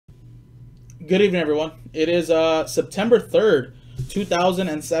Good evening, everyone. It is September 3rd,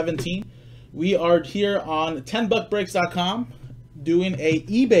 2017. We are here on 10buckbreaks.com doing a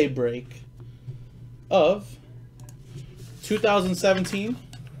eBay break of 2017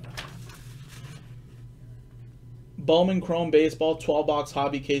 Bowman Chrome Baseball 12-box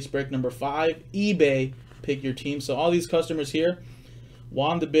hobby case break number 5. eBay, pick your team. So all these customers here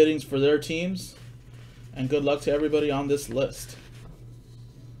won the biddings for their teams, and good luck to everybody on this list.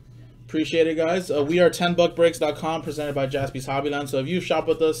 Appreciate it, guys. We are 10buckbreaks.com, presented by Jaspy's Hobbyland. So if you shop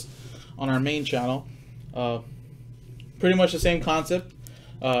with us on our main channel, pretty much the same concept.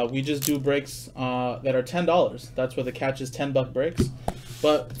 We just do breaks that are $10. That's where the catch is, 10-buck breaks.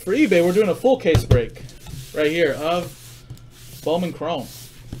 But for eBay, we're doing a full case break right here of Bowman Chrome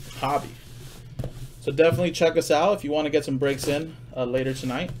Hobby. So definitely check us out if you want to get some breaks in later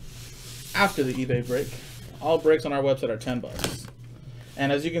tonight after the eBay break. All breaks on our website are $10. And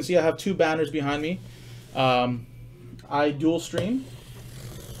as you can see, I have two banners behind me. I dual stream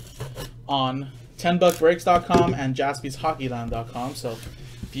on 10buckbreaks.com and jaspyshockeyland.com. So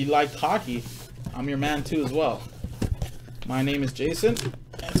if you like hockey, I'm your man too as well. My name is Jason,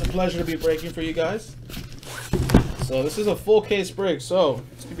 and it's a pleasure to be breaking for you guys. So this is a full case break, so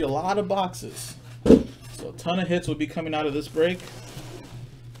it's gonna be a lot of boxes. So a ton of hits will be coming out of this break.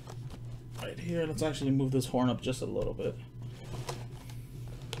 Right here, let's actually move this horn up just a little bit.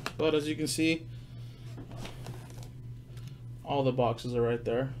 But as you can see, all the boxes are right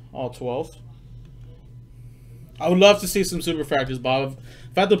there, all 12. I would love to see some super fractors, Bob.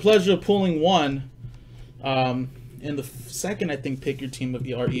 I've had the pleasure of pulling one in the second, I think, pick your team of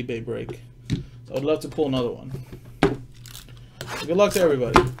our eBay break. So I'd love to pull another one. So good luck to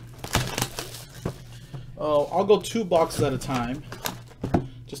everybody. I'll go 2 boxes at a time,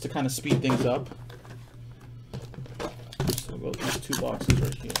 just to kind of speed things up. So we'll go these 2 boxes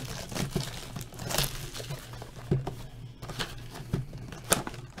right here.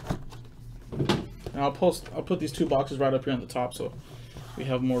 And I'll put these 2 boxes right up here on the top so we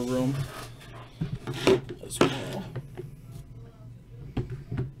have more room as well.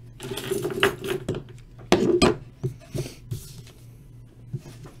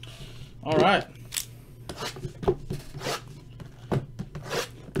 All right.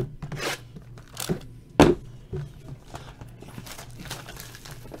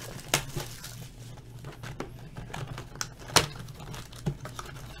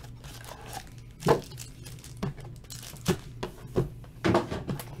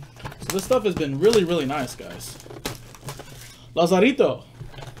 This stuff has been really, really nice, guys. Lazarito.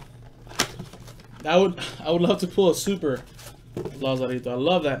 I would love to pull a super Lazarito. I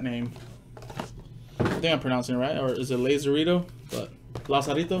love that name. I think I'm pronouncing it right, or is it Lazarito? But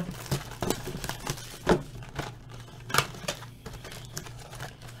Lazarito.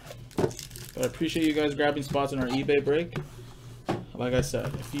 But I appreciate you guys grabbing spots in our eBay break. Like I said,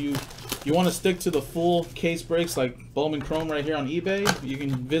 if you want to stick to the full case breaks like Bowman Chrome right here on eBay, you can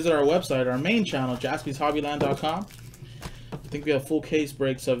visit our website, our main channel, jaspyshobbyland.com. I think we have full case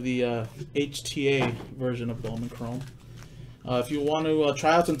breaks of the HTA version of Bowman Chrome. If you want to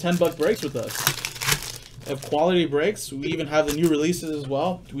try out some 10-buck breaks with us, we have quality breaks. We even have the new releases as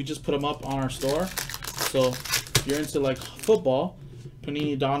well. We just put them up on our store. So if you're into like football,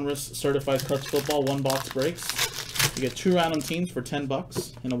 Panini Donruss Certified Cuts Football 1-box breaks. You get 2 random teams for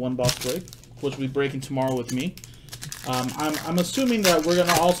 $10 in a 1-box break, which we'll be breaking tomorrow with me. I'm assuming that we're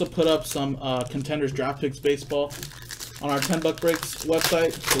gonna also put up some Contenders Draft Picks Baseball on our 10-buck breaks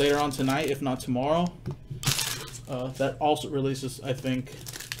website later on tonight, if not tomorrow. That also releases, I think,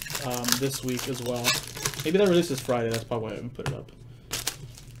 this week as well. Maybe that releases Friday. That's probably why I haven't put it up.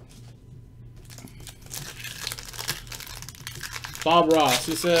 Bob Ross,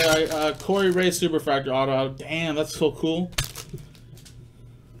 he said, Corey Ray Superfractor auto. Damn, that's so cool.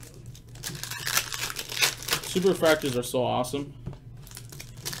 Superfractors are so awesome.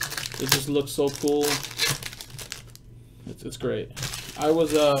 It just looks so cool. It's great. I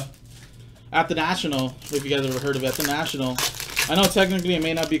was at the National, if you guys ever heard of it, at the National. I know technically it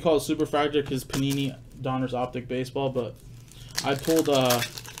may not be called Superfractor because Panini Donruss Optic Baseball, but I pulled 2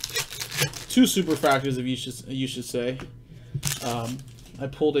 Superfractors, if you should say. I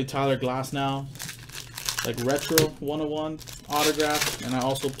pulled a Tyler Glasnow, like retro 101 autograph, and I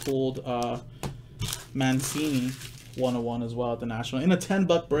also pulled Mancini 101 as well at the National in a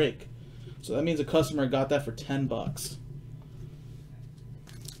 10-buck break. So that means a customer got that for $10.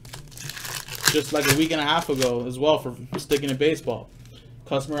 Just like a week and a half ago as well for sticking to baseball.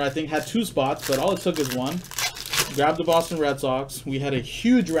 Customer, I think, had 2 spots, but all it took is 1. Grabbed the Boston Red Sox. We had a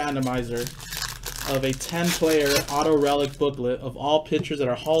huge randomizer of a 10-player auto relic booklet of all pitchers that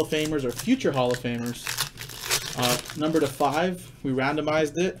are Hall of Famers or future Hall of Famers. Number to 5, we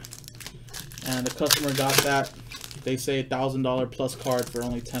randomized it, and the customer got that, they say, $1,000 plus card for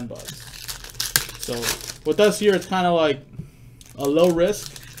only $10. So with us here, it's kind of like a low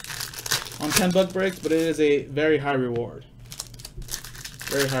risk on $10 breaks, but it is a very high reward.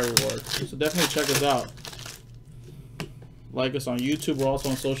 Very high reward. So definitely check us out. Like us on YouTube. We're also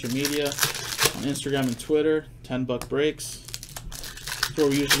on social media, on Instagram and Twitter. $10 breaks. That's where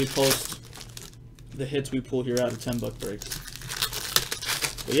we usually post the hits we pull here out of $10 breaks.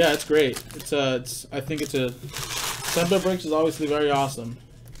 But yeah, it's great. I think it's a $10 breaks is obviously very awesome.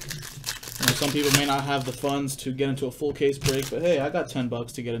 You know, some people may not have the funds to get into a full case break, but hey, I got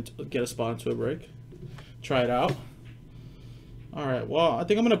 $10 to get a spot into a break. Try it out. All right. Well, I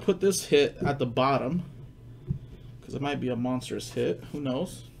think I'm gonna put this hit at the bottom because it might be a monstrous hit. Who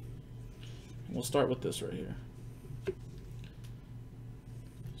knows? We'll start with this right here.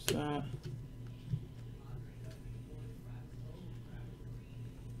 What's that?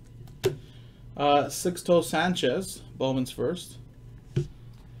 Sixto Sanchez, Bowman's first.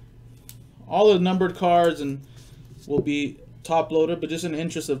 All the numbered cards and will be top loaded, but just in the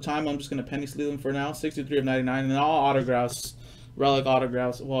interest of time, I'm just going to penny sleeve them for now. 63 of 99, and then all autographs, relic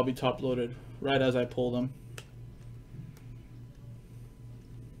autographs, will all be top loaded right as I pull them.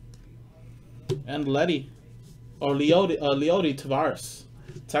 And Leody Tavares,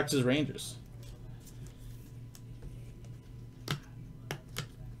 Texas Rangers.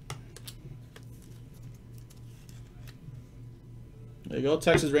 There you go,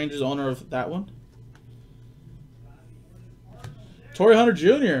 Texas Rangers owner of that one. Torrey Hunter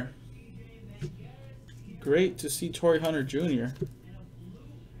Jr. Great to see Torrey Hunter Jr.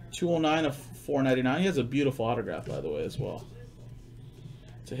 209 of 499. He has a beautiful autograph, by the way, as well.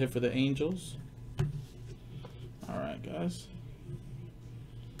 It's a hit for the Angels. All right, guys.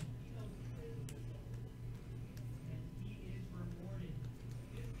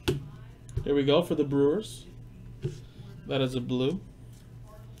 Here we go for the Brewers. That is a blue.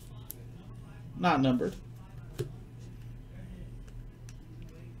 Not numbered.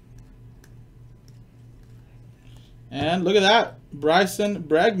 And look at that. Bryson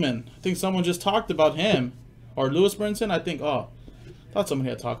Bregman. I think someone just talked about him. Or Lewis Brinson. I think, oh, I thought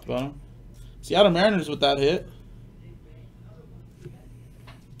somebody had talked about him. Seattle Mariners with that hit.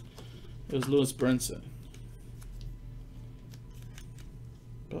 It was Lewis Brinson.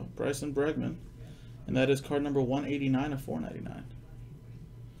 Oh, Bryson Bregman. And that is card number 189 of 499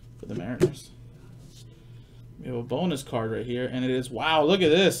 for the Mariners. We have a bonus card right here, and it is, wow, look at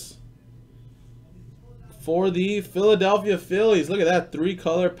this. For the Philadelphia Phillies, look at that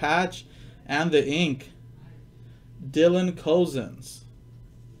 3-color patch and the ink. Dylan Cozens.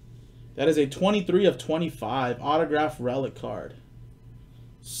 That is a 23 of 25 autograph relic card.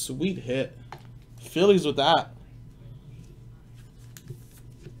 Sweet hit. Phillies with that.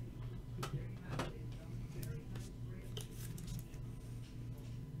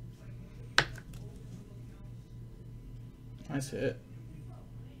 Nice hit.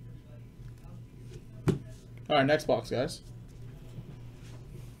 All right, next box, guys.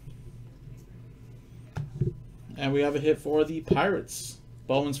 And we have a hit for the Pirates.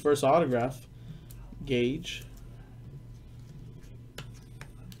 Bowman's first autograph. Gage.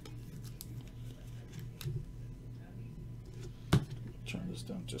 Turn this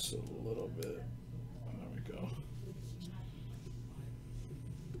down just a little bit. There we go.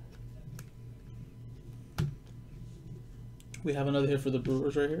 We have another hit for the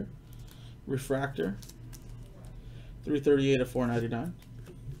Brewers right here. Refractor. 338 of 499.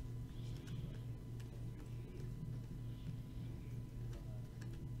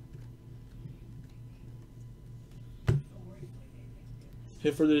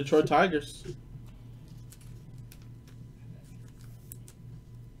 Hit for the Detroit Tigers.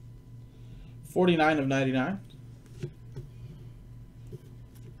 $49 of 99.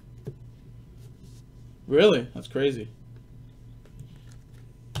 Really? That's crazy.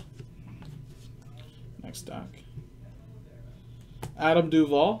 Next stock. Adam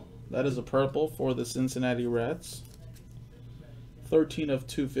Duvall. That is a purple for the Cincinnati Reds. 13 of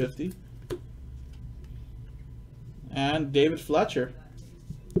 250. And David Fletcher.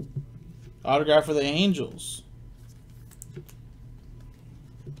 Autograph for the Angels.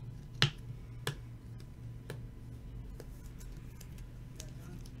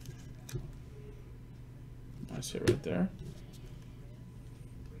 Nice hit right there.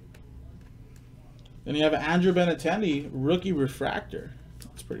 Then you have Andrew Benintendi, rookie refractor.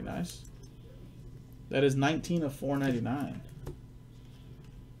 That's pretty nice. That is 19 of 499.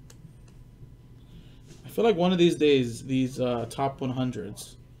 feel like one of these days, these top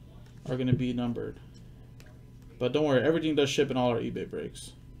 100s are going to be numbered. But don't worry, everything does ship in all our eBay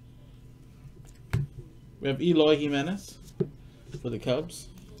breaks. We have Eloy Jimenez for the Cubs.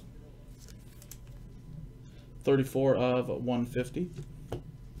 34 of 150.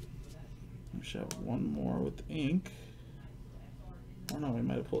 We should have one more with ink. Oh no, we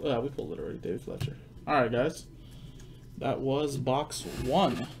might have pulled. We pulled it already. David Fletcher. All right, guys. That was box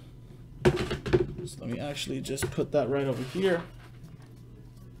 1. So let me actually just put that right over here.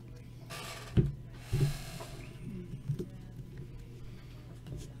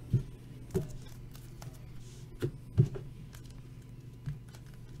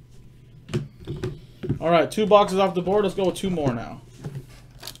 All right, 2 boxes off the board. Let's go with 2 more now.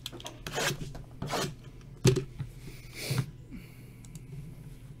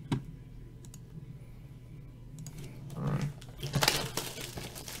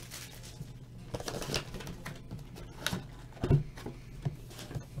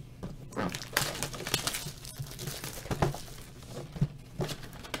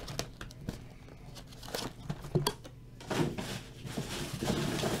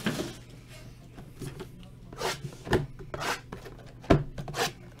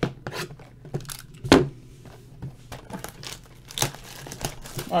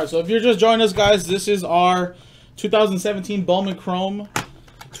 All right, so if you're just joining us, guys, this is our 2017 Bowman Chrome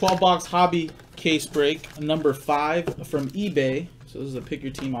 12-box hobby case break, number 5 from eBay. So this is a pick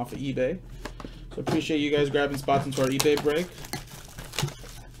your team off of eBay. So appreciate you guys grabbing spots into our eBay break.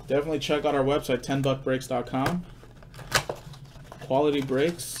 Definitely check out our website, 10buckbreaks.com. Quality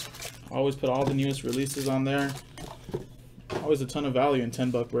breaks. Always put all the newest releases on there. Always a ton of value in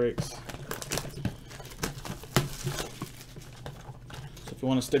 10-buck breaks. If you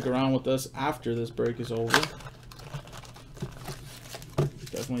want to stick around with us after this break is over,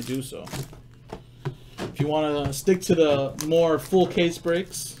 definitely do so. If you want to stick to the more full case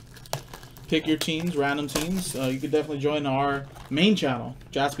breaks, pick your teams, random teams, you can definitely join our main channel,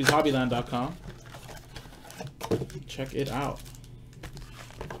 jaspyshobbyland.com. Check it out.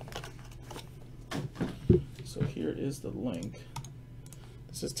 So here is the link.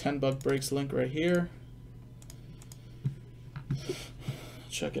 This is 10-buck breaks link right here.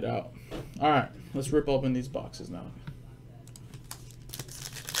 Check it out. All right, let's rip open these boxes now.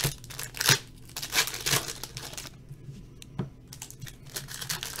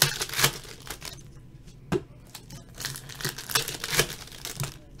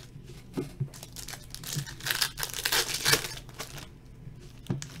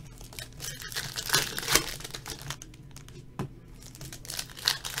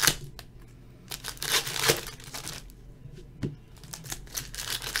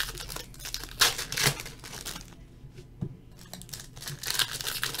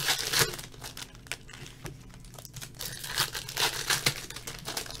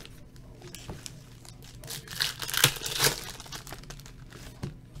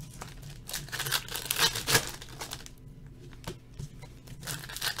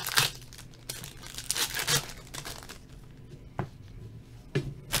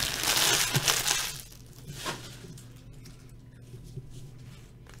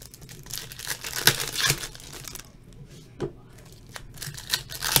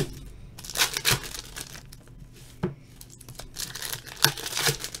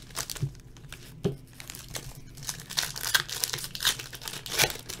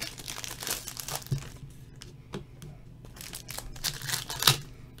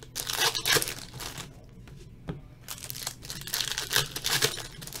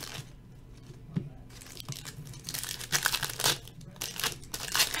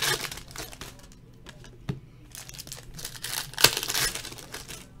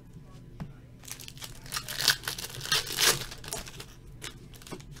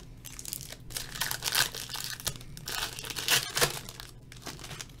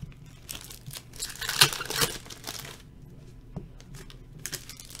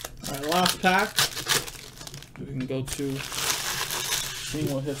 Last pack. We can go to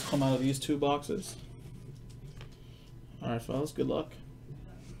seeing what hits come out of these 2 boxes. Alright, fellas, good luck.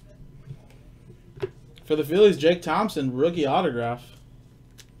 For the Phillies, Jake Thompson, rookie autograph.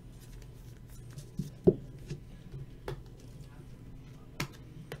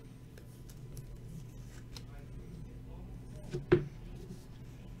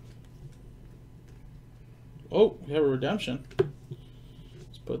 Oh, we have a redemption.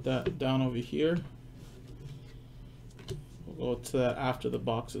 Put that down over here. We'll go to that after the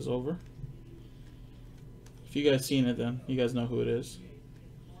box is over. If you guys seen it, then you guys know who it is.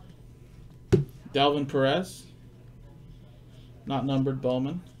 Dalvin Perez. Not numbered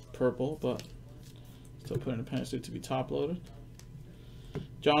Bowman. Purple, but So put in a pen suit to be top loaded.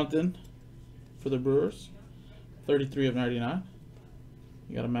 Jonathan for the Brewers. 33 of 99.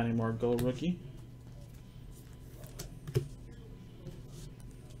 You got a Manny Margot rookie.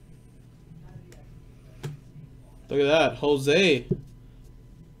 Look at that. Jose.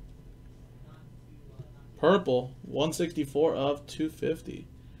 Purple. 164 of 250.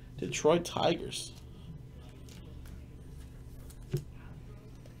 Detroit Tigers.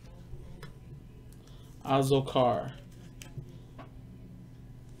 Azokar.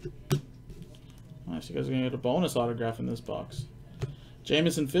 Nice. You guys are going to get a bonus autograph in this box.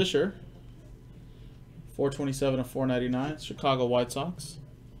 Jameson Fisher. 427 of 499. Chicago White Sox.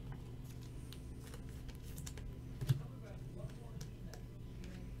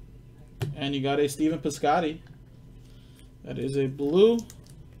 And you got a Steven Piscotty. That is a blue.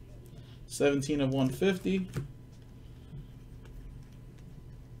 17 of 150.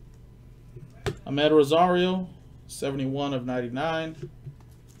 Ahmed Rosario. 71 of 99.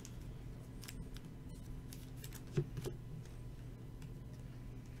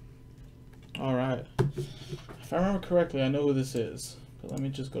 All right. If I remember correctly, I know who this is. But let me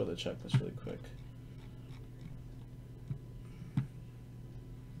just go to the checklist really quick.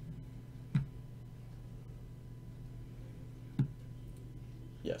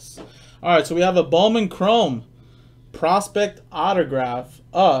 Yes. All right, so we have a Bowman Chrome prospect autograph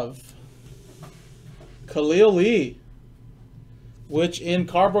of Khalil Lee, which in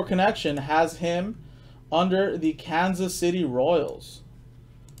Cardboard Connection has him under the Kansas City Royals.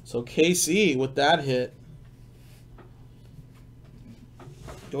 So KC with that hit.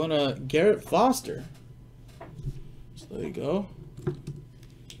 Going to Garrett Foster. So there you go.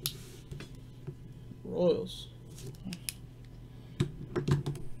 Royals.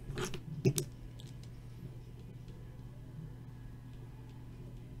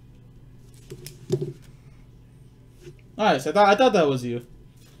 Nice. I thought that was you.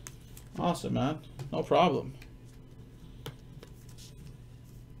 Awesome, man. No problem.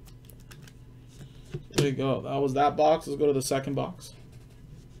 There you go. That was that box. Let's go to the second box.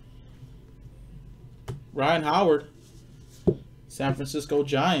 Ryan Howard, San Francisco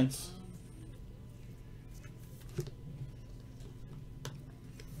Giants.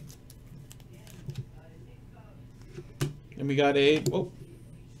 And we got a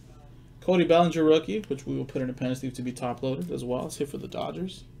Cody Bellinger rookie, which we will put in a pen sleeve to be top loaded as well. It's here for the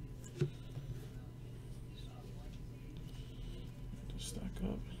Dodgers. Just stack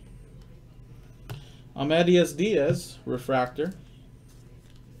up. Amadías Diaz refractor.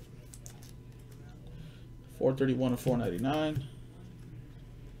 431 of 499.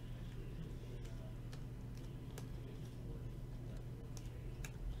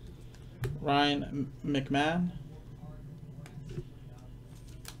 Ryan McMahon.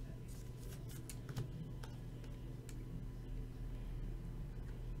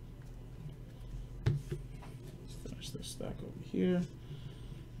 This stack over here.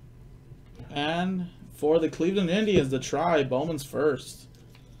 And for the Cleveland Indians, the try, Bowman's first.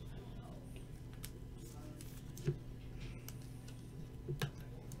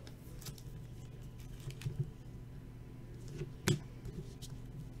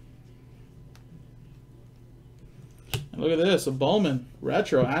 And look at this, a Bowman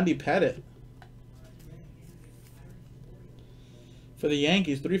retro, Andy Pettit. For the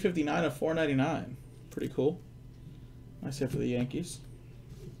Yankees, 359 of 499. Pretty cool. Nice hit for the Yankees.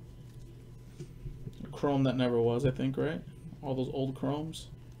 A chrome that never was, I think, right? All those old chromes.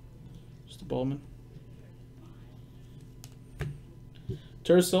 Just a Bowman.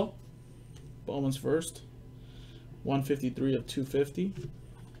 Tercel. Bowman's first. 153 of 250.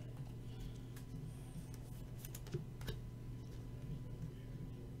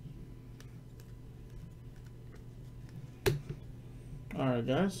 All right,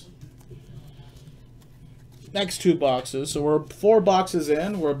 guys. Next two boxes. So we're 4 boxes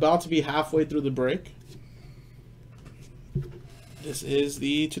in. We're about to be halfway through the break. This is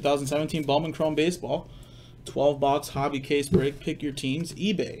the 2017 Bowman Chrome Baseball 12-box hobby case break. Pick your teams.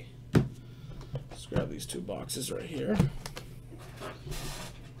 eBay. Let's grab these 2 boxes right here.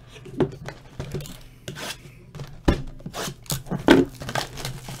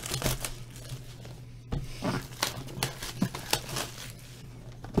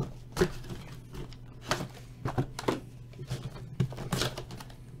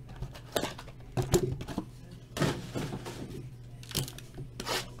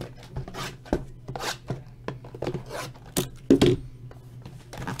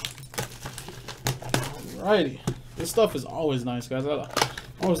 Alrighty, this stuff is always nice, guys. I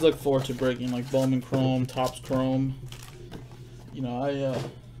always look forward to breaking like Bowman Chrome, Topps Chrome. You know,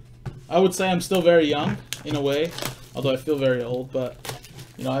 I would say I'm still very young in a way, although I feel very old. But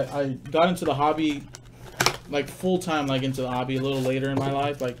you know, I got into the hobby like full time, like into the hobby a little later in my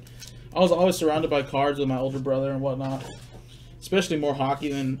life. Like I was always surrounded by cards with my older brother and whatnot, especially more hockey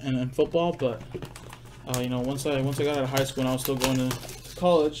than football. But you know, once I got out of high school and I was still going to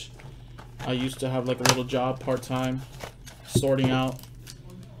college, I used to have like a little job part time, sorting out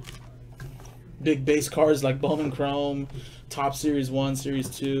big base cards like Bowman Chrome, Top Series 1, Series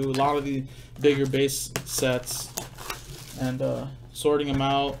 2, a lot of the bigger base sets, and sorting them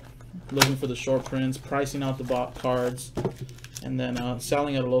out, looking for the short prints, pricing out the cards, and then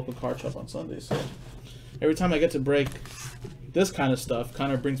selling at a local card shop on Sundays. So every time I get to break this kind of stuff,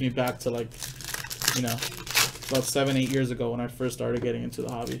 kind of brings me back to, like, you know, about 7-8 years ago when I first started getting into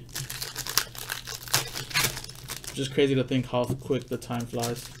the hobby. Just crazy to think how quick the time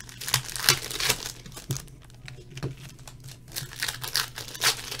flies.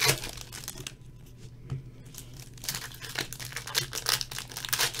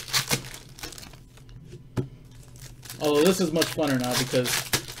 Although this is much funner now because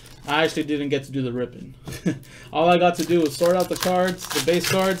I actually didn't get to do the ripping. All I got to do was sort out the cards, the base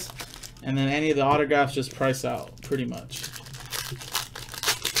cards, and then any of the autographs just price out, pretty much.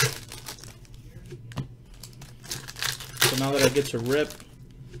 So now that I get to rip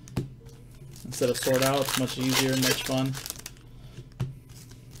instead of sort out, it's much easier and much fun.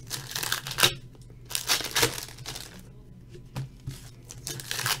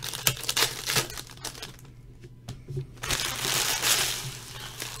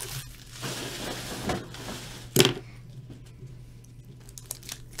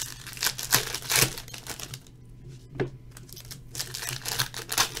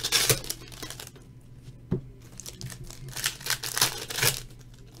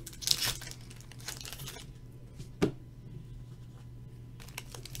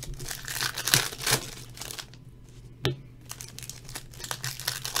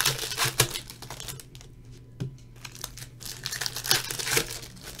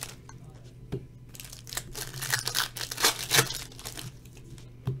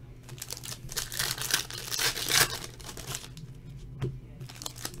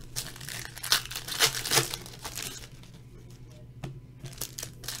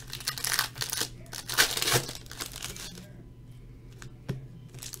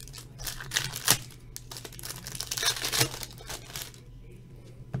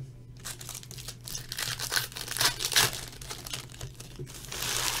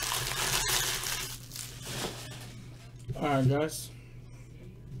 Alright, guys.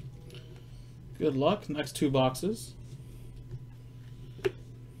 Good luck. Next 2 boxes.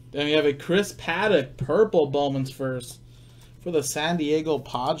 Then we have a Chris Paddock purple Bowman's first for the San Diego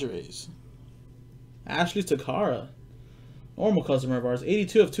Padres. Ashley Takara, normal customer of ours,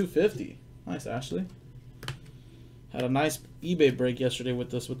 82 of 250. Nice, Ashley. Had a nice eBay break yesterday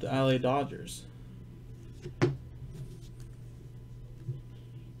with this with the LA Dodgers.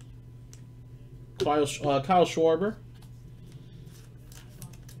 Kyle Schwarber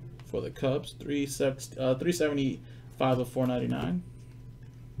for the Cubs, 375 of 499.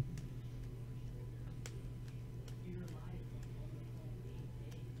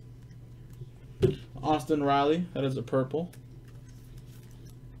 Austin Riley, that is a purple,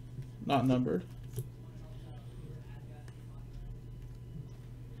 not numbered.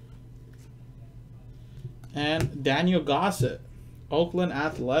 And Daniel Gossett, Oakland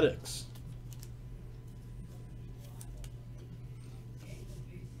Athletics.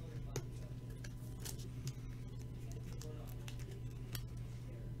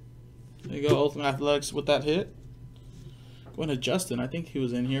 There you go, Oakland Athletics with that hit. Going to Justin, I think he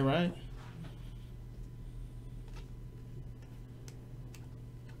was in here, right?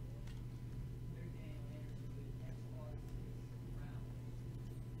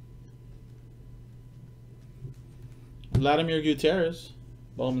 Vladimir Gutierrez,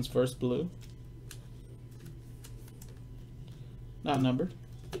 Bowman's first blue. Not numbered.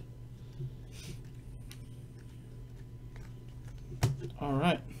 All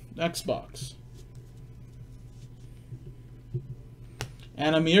right, next box.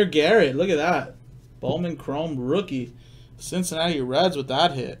 And Amir Garrett, look at that. Bowman Chrome rookie. Cincinnati Reds with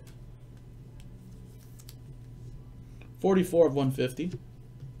that hit. 44 of 150.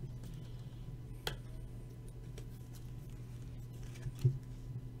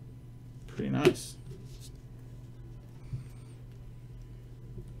 Pretty nice.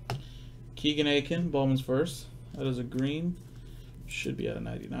 Keegan Aiken, Bowman's first. That is a green. Should be at a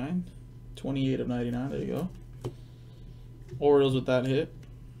 99. 28 of 99. There you go. Orioles with that hit.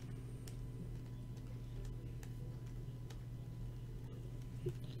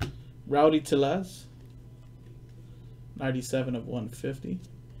 Rowdy Tellez. 97 of 150.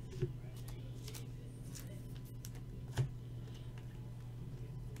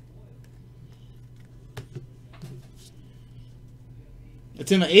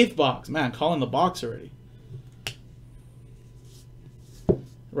 It's in the 8th box. Man, calling the box already.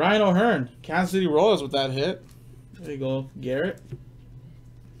 Ryan O'Hearn, Kansas City Royals with that hit. There you go, Garrett.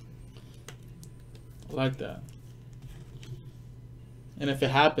 I like that. And if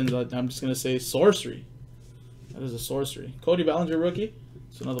it happens, I'm just going to say sorcery. That is a sorcery. Cody Bellinger rookie.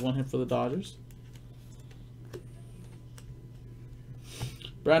 It's another one hit for the Dodgers.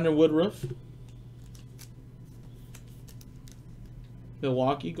 Brandon Woodruff.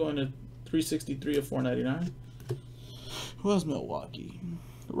 Milwaukee going to 363 of 499. Who has Milwaukee?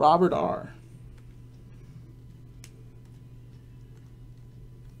 Robert R.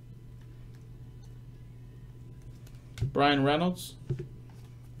 Brian Reynolds.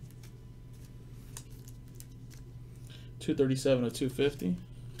 237 of 250.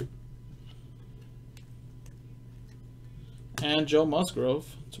 And Joe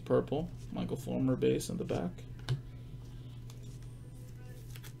Musgrove. It's a purple. Michael Fulmer base in the back.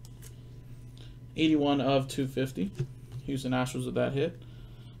 81 of 250. Houston Astros with that hit.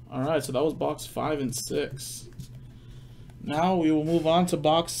 Alright, so that was box 5 and 6. Now we will move on to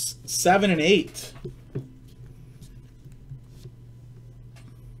box 7 and 8.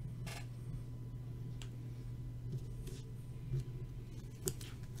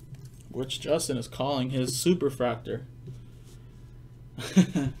 Which Justin is calling his superfractor.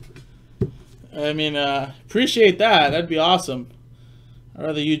 I mean, appreciate that. That'd be awesome. I'd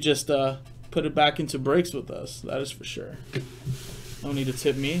rather you just put it back into breaks with us. That is for sure. No need to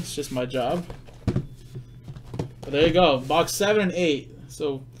tip me. It's just my job. But there you go. Box 7 and 8.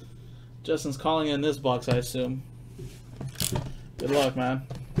 So Justin's calling in this box, I assume. Good luck, man.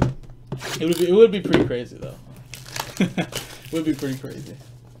 It would be pretty crazy, though. It would be pretty crazy.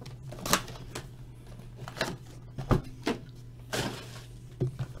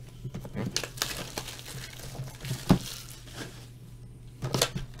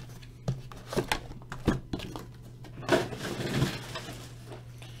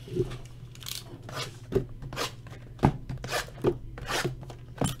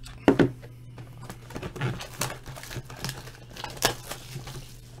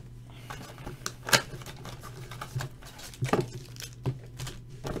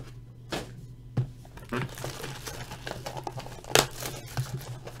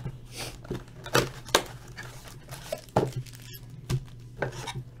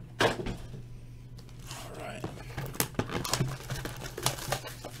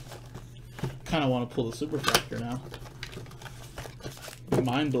 Kind of want to pull the superfractor now.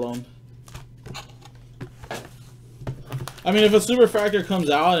 Mind blown. I mean, if a superfractor comes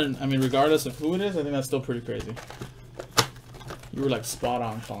out, and I mean, regardless of who it is, I think that's still pretty crazy. You were like spot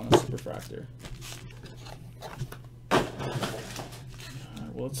on calling a superfractor. Alright,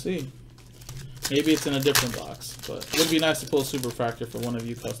 well, let's see. Maybe it's in a different box, but it would be nice to pull a superfractor for one of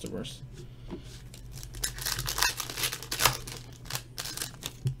you customers.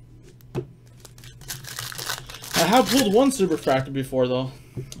 I have pulled one superfractor before, though.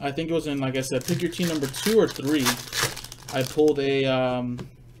 I think it was in, like I said, pick your team number 2 or 3. I pulled a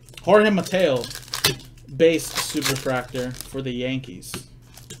Jorge Mateo base superfractor for the Yankees.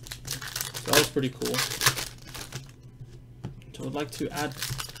 So that was pretty cool. So I would like to add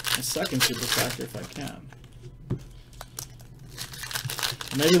a second superfractor if I can.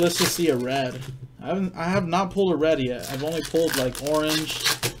 Maybe let's just see a red. I have not pulled a red yet. I've only pulled like orange,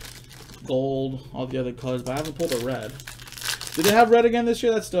 gold, all the other colors, but I haven't pulled a red. Did they have red again this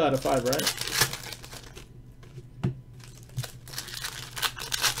year? That's still out of 5, right?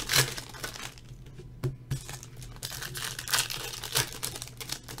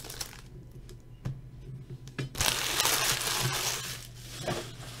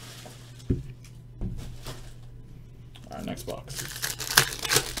 All right, next box.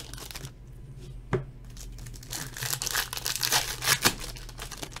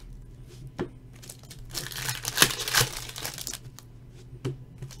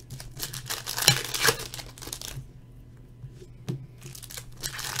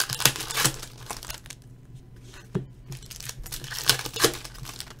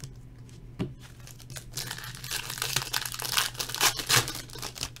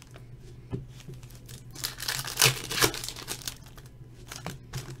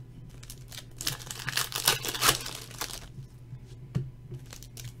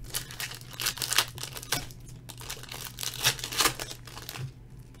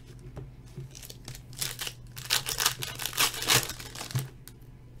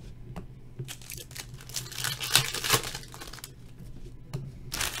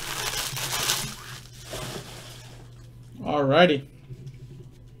 Alrighty.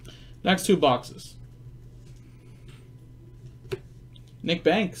 Next 2 boxes. Nick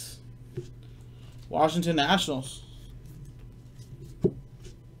Banks, Washington Nationals.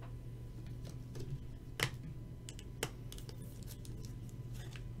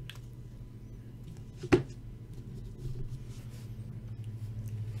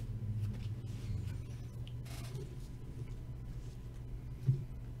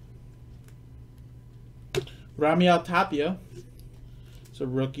 Ramiel Tapia. It's a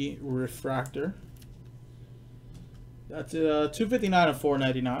rookie refractor. That's $259 and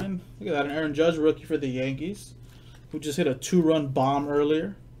 $4.99. Look at that, an Aaron Judge rookie for the Yankees, who just hit a 2-run bomb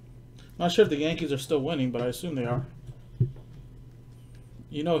earlier. Not sure if the Yankees are still winning, but I assume they are.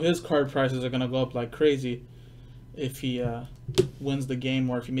 You know his card prices are going to go up like crazy if he wins the game,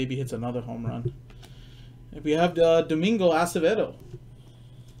 or if he maybe hits another home run. If we have Domingo Acevedo.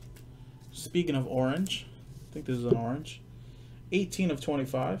 Speaking of orange, I think this is an orange. 18 of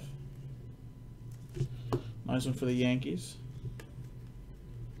 25. Nice one for the Yankees.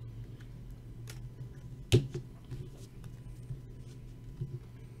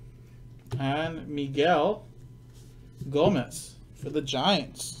 And Miguel Gomez for the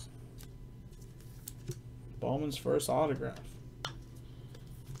Giants. Bowman's first autograph.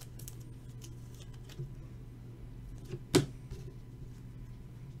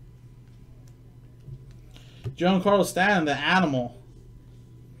 Giancarlo Stanton, the animal.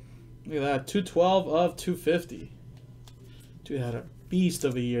 Look at that, 212 of 250. Dude had a beast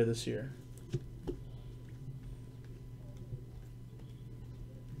of a year this year.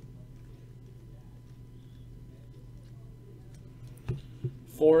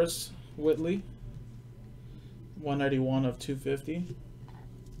 Forrest Whitley, 191 of 250.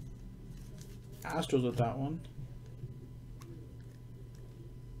 Astros with that one.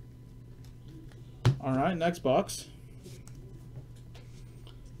 All right, next box.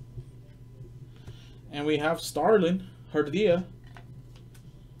 And we have Starlin Herdia,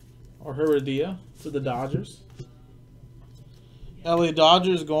 or Heredia, for the Dodgers. LA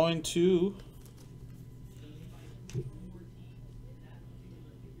Dodgers going to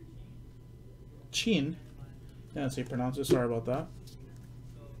Chin. That's how you pronounce it. Sorry about that.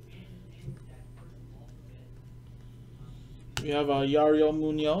 We have Yariel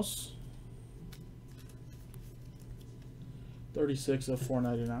Munoz, 36 of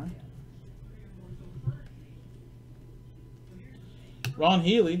 499. Ron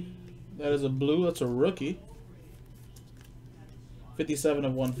Healy, that is a blue, that's a rookie. 57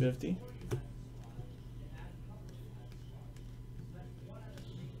 of 150.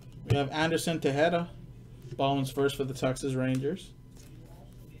 We have Anderson Tejeda, Bowman's first for the Texas Rangers.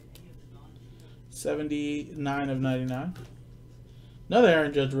 79 of 99. Another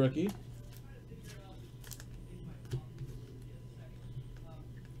Aaron Judge rookie.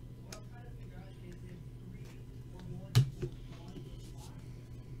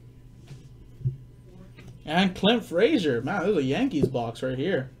 And Clint Frazier. Man, there's a Yankees box right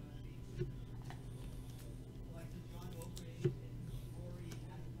here.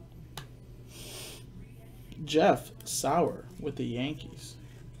 Jeff Sauer with the Yankees.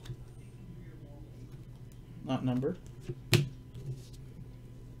 Not numbered.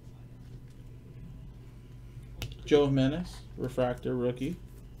 Joe Jimenez, refractor rookie.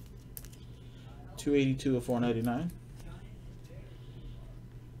 282 of 499.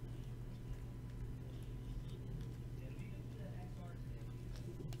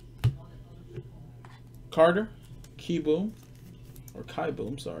 Carter, Keyboom, or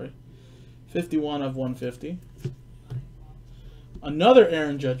Kaiboom, sorry. 51 of 150. Another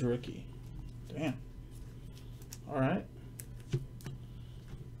Aaron Judge rookie. Damn. All right.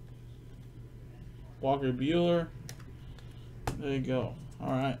 Walker Buehler. There you go.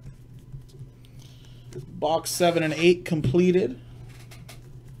 All right. Box 7 and 8 completed.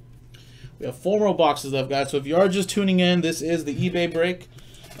 We have 4 more boxes left, guys. So if you are just tuning in, this is the eBay break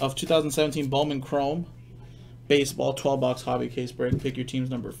of 2017 Bowman Chrome Baseball 12-box hobby case break. Pick your team's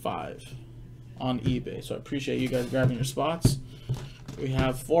number 5 on eBay. So I appreciate you guys grabbing your spots. We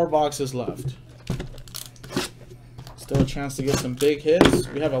have 4 boxes left. Still a chance to get some big hits.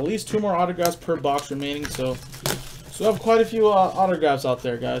 We have at least 2 more autographs per box remaining, so we have quite a few autographs out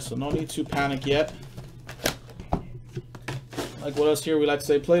there, guys. So no need to panic yet. Like what us here, we like to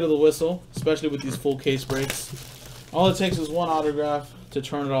say, play to the whistle, especially with these full case breaks. All it takes is 1 autograph to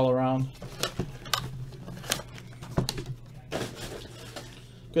turn it all around.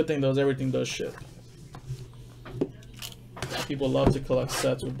 Good thing though is everything does ship. People love to collect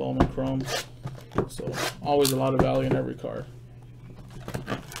sets with Bowman Chrome, so always a lot of value in every card.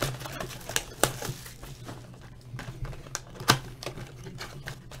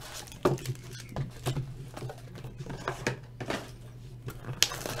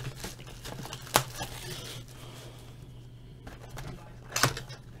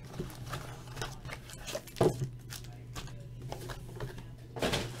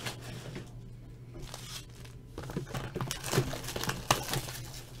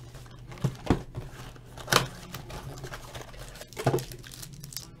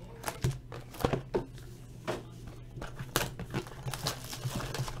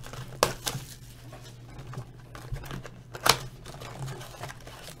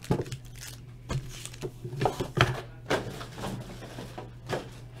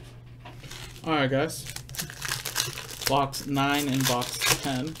 Alright, guys. Box 9 and box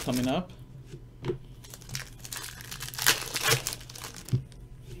 10 coming up.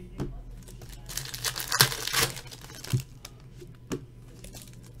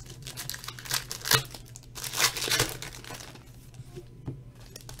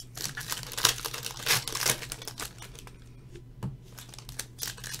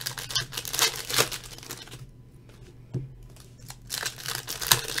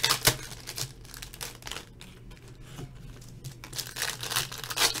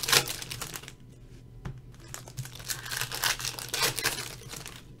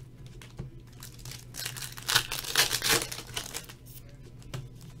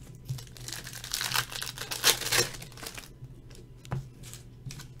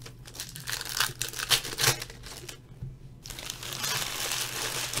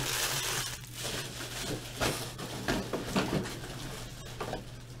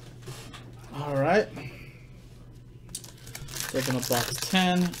 All right. Let's open up box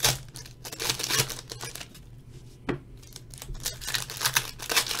 10.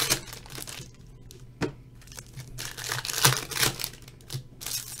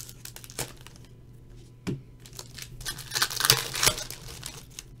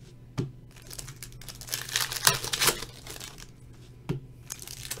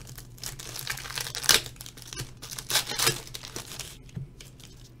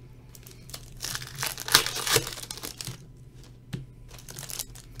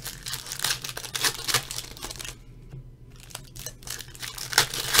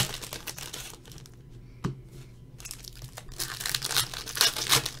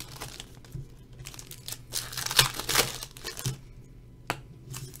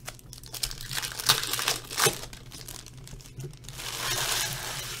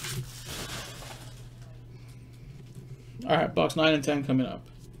 All right, box 9 and 10 coming up.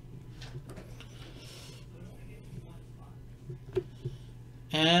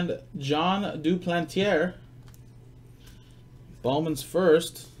 And John Duplantier, Bowman's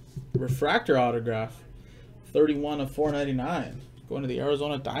first refractor autograph, 31 of 499, going to the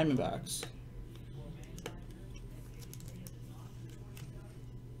Arizona Diamondbacks.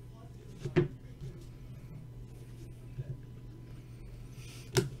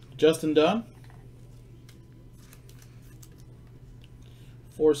 Justin Dunn,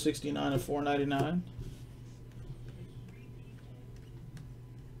 469 of 499.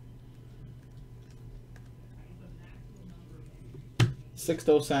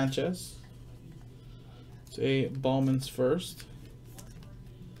 Sixto Sanchez. It's a Bowman's first.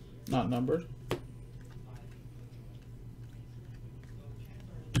 Not numbered.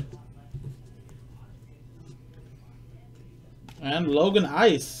 And Logan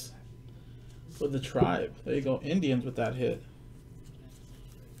Ice for the Tribe. There you go. Indians with that hit.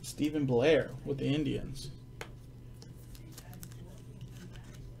 Stephen Blair with the Indians.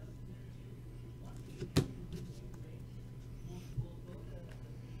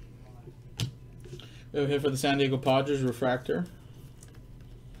 We have a hit for the San Diego Padres refractor.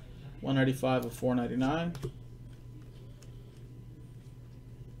 195 of 499.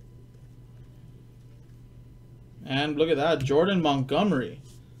 And look at that, Jordan Montgomery.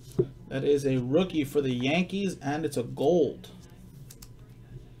 That is a rookie for the Yankees, and it's a gold.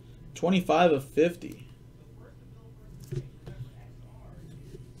 25 of 50.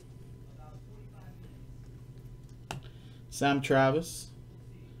 Sam Travis.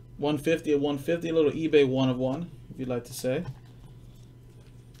 150 of 150, a little eBay 1 of 1, if you'd like to say.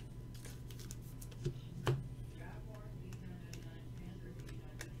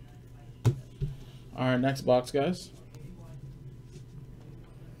 All right, next box, guys.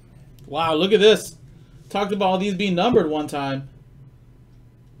 Wow, look at this. Talked about all these being numbered one time.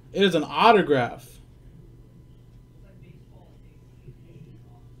 It is an autograph.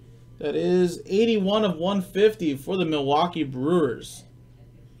 That is 81 of 150 for the Milwaukee Brewers.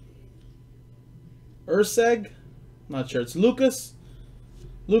 Urseg? Not sure. It's Lucas.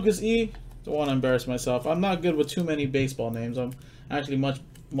 Lucas E. Don't want to embarrass myself. I'm not good with too many baseball names. I'm actually much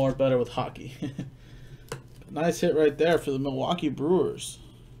more better with hockey. Nice hit right there for the Milwaukee Brewers.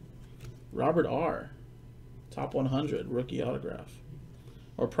 Robert R. Top 100 rookie autograph.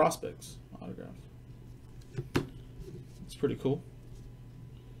 Or prospects autograph. It's pretty cool.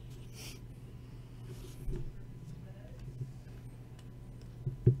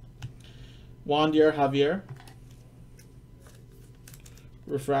 Wandier Javier.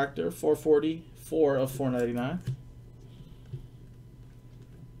 Refractor, 444 of 499.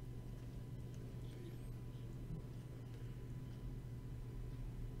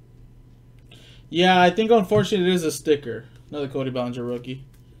 Yeah, I think unfortunately it is a sticker. Another Cody Bellinger rookie.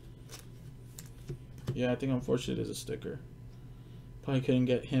 Yeah, I think unfortunately it is a sticker. Probably couldn't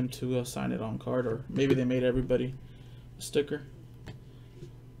get him to sign it on card, or maybe they made everybody a sticker.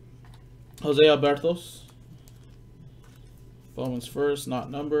 Jose Albertos. Bowman's first, not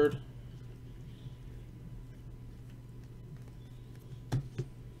numbered.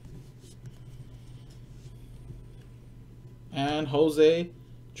 And Jose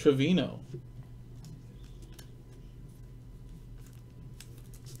Trevino.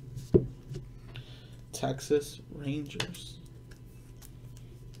 Texas Rangers.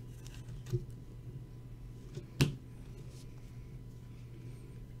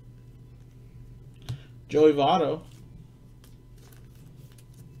 Joey Votto.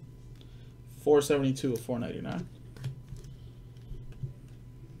 472 of 499.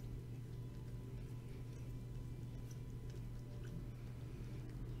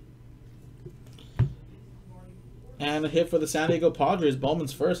 And a hit for the San Diego Padres.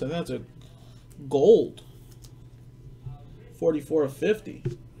 Bowman's first. I think that's a gold. 44 of 50.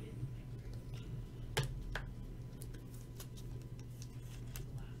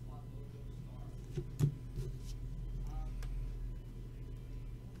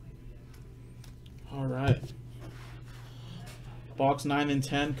 All right. Box 9 and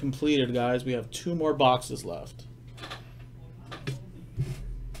 10 completed, guys. We have 2 more boxes left.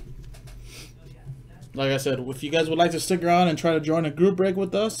 Like I said, if you guys would like to stick around and try to join a group break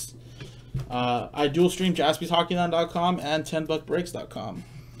with us, I dual stream JaspysHockeyLand.com and 10buckbreaks.com.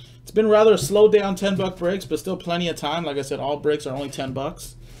 It's been rather a slow day on 10-buck breaks, but still plenty of time. Like I said, all breaks are only 10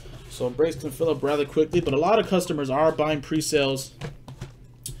 bucks. So breaks can fill up rather quickly, but a lot of customers are buying pre-sales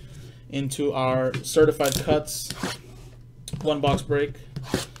into our certified cuts 1-box break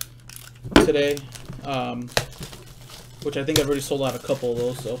today, which I think I've already sold out a couple of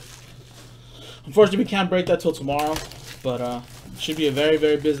those. So unfortunately, we can't break that till tomorrow, but it should be a very,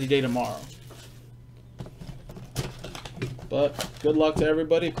 very busy day tomorrow. But good luck to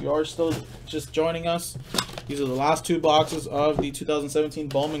everybody. If you are still just joining us, these are the last 2 boxes of the 2017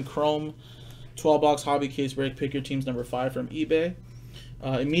 Bowman Chrome 12-box hobby case break. Pick your teams number 5 from eBay.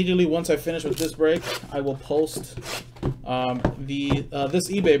 Immediately once I finish with this break, I will post this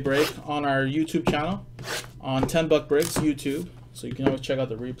eBay break on our YouTube channel on 10-buck breaks YouTube. So you can always check out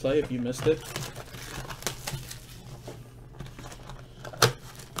the replay if you missed it.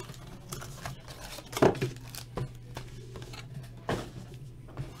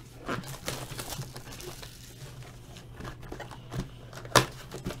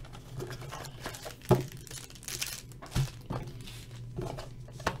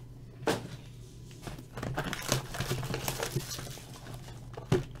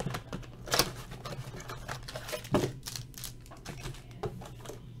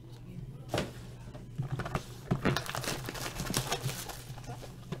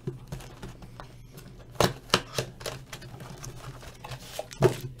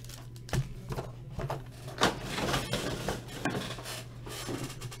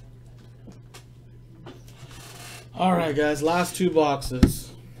 Alright guys, last 2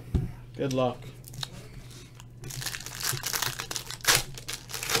 boxes. Good luck.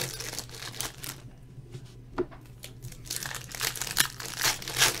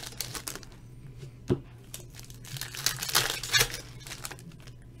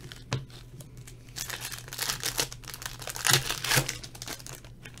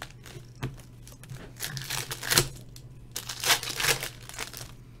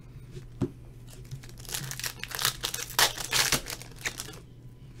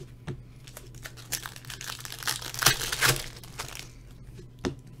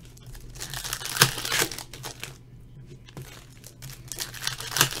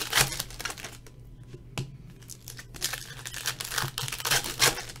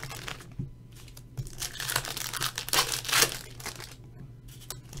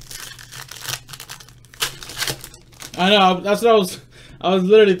 I know, that's what I was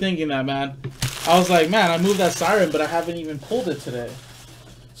literally thinking that, man. I was like, man, I moved that siren, but I haven't even pulled it today.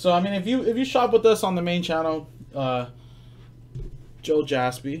 So, I mean, if you shop with us on the main channel, Joe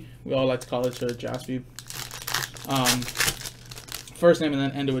Jaspy, we all like to call it Joe Jaspy. First name and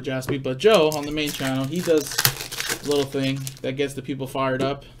then end it with Jaspy. But Joe, on the main channel, he does a little thing that gets the people fired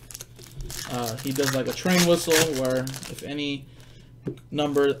up. He does like a train whistle where if any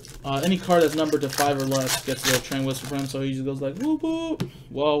any card that's numbered to 5 or less gets a little train whistle for him, so he just goes like whoop whoop.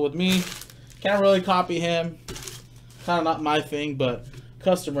 Well, with me, can't really copy him. Kind of not my thing, but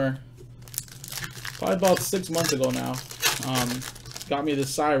customer probably about 6 months ago now got me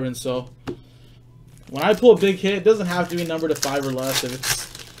this siren. So when I pull a big hit, it doesn't have to be numbered to 5 or less, if it's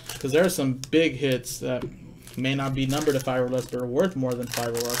because there are some big hits that may not be numbered to 5 or less, but are worth more than 5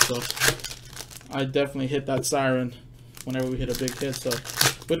 or less. So I definitely hit that siren whenever we hit a big hit. So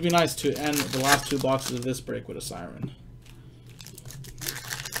it would be nice to end the last 2 boxes of this break with a siren.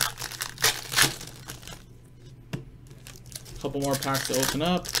 Couple more packs to open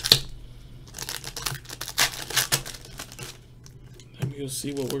up. Let me go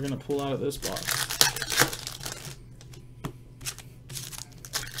see what we're gonna pull out of this box.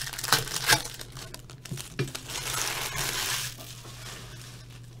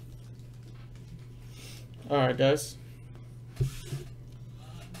 Alright, guys.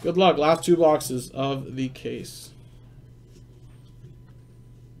 Good luck. Last 2 boxes of the case.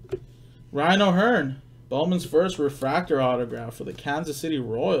 Ryan O'Hearn. Bowman's first refractor autograph for the Kansas City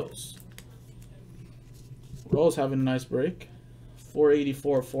Royals. Royals having a nice break.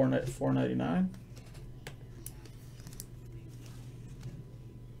 484, 499.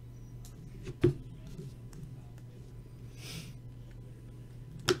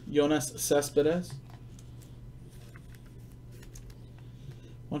 Jonas Cespedes.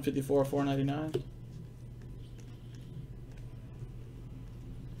 154, 499.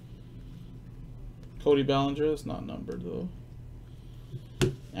 Cody Bellinger, it's not numbered though.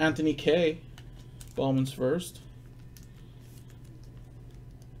 Anthony K, Bowman's first.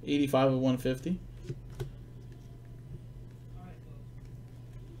 85 of 150.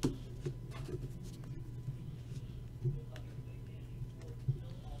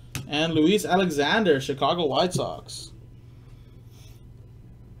 And Luis Alexander, Chicago White Sox.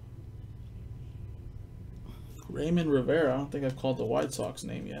 Raymond Rivera, I don't think I've called the White Sox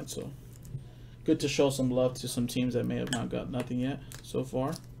name yet, so good to show some love to some teams that may have not got nothing yet so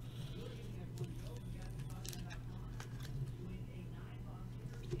far.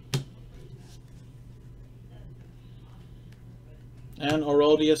 And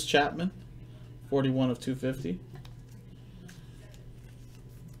Aroldis Chapman, 41 of 250.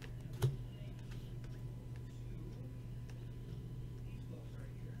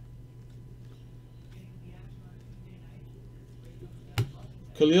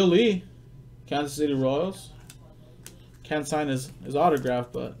 Khalil Lee, Kansas City Royals. Can't sign his autograph,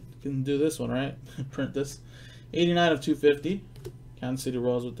 but can do this one, right? Print this. 89 of 250. Kansas City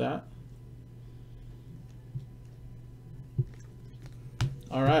Royals with that.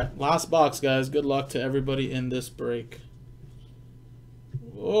 All right, last box, guys. Good luck to everybody in this break.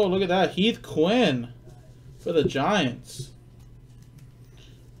 Oh, look at that. Heath Quinn for the Giants.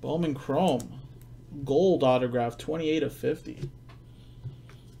 Bowman Chrome. Gold autograph, 28 of 50.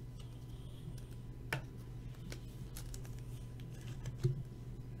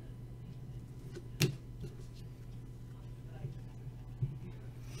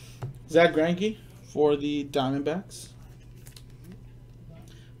 Zach Greinke for the Diamondbacks.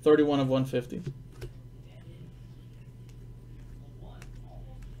 31 of 150.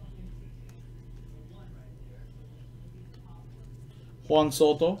 Juan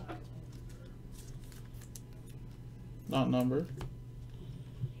Soto. Not numbered.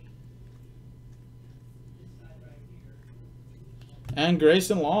 And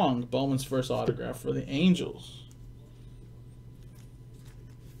Grayson Long, Bowman's first autograph for the Angels.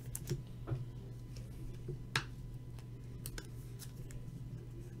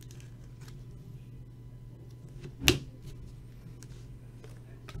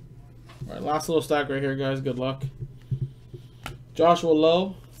 All right, last little stack right here, guys. Good luck. Joshua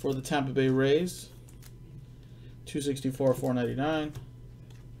Lowe for the Tampa Bay Rays. 264, 499.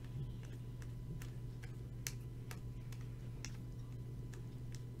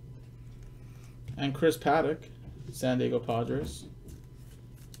 And Chris Paddock, San Diego Padres.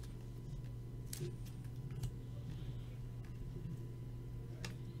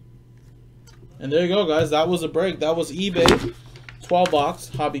 And there you go, guys. That was a break. That was eBay 12-box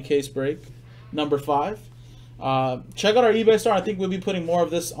hobby case break number 5. Check out our eBay store. I think we'll be putting more of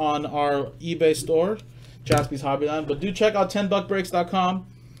this on our eBay store, Jaspy's Hobbyland. But do check out 10buckbreaks.com.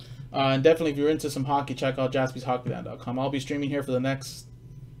 And definitely, if you're into some hockey, check out jaspyshobbyland.com. I'll be streaming here for the next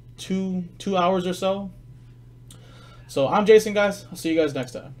two hours or so. So I'm Jason, guys. I'll see you guys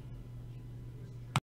next time.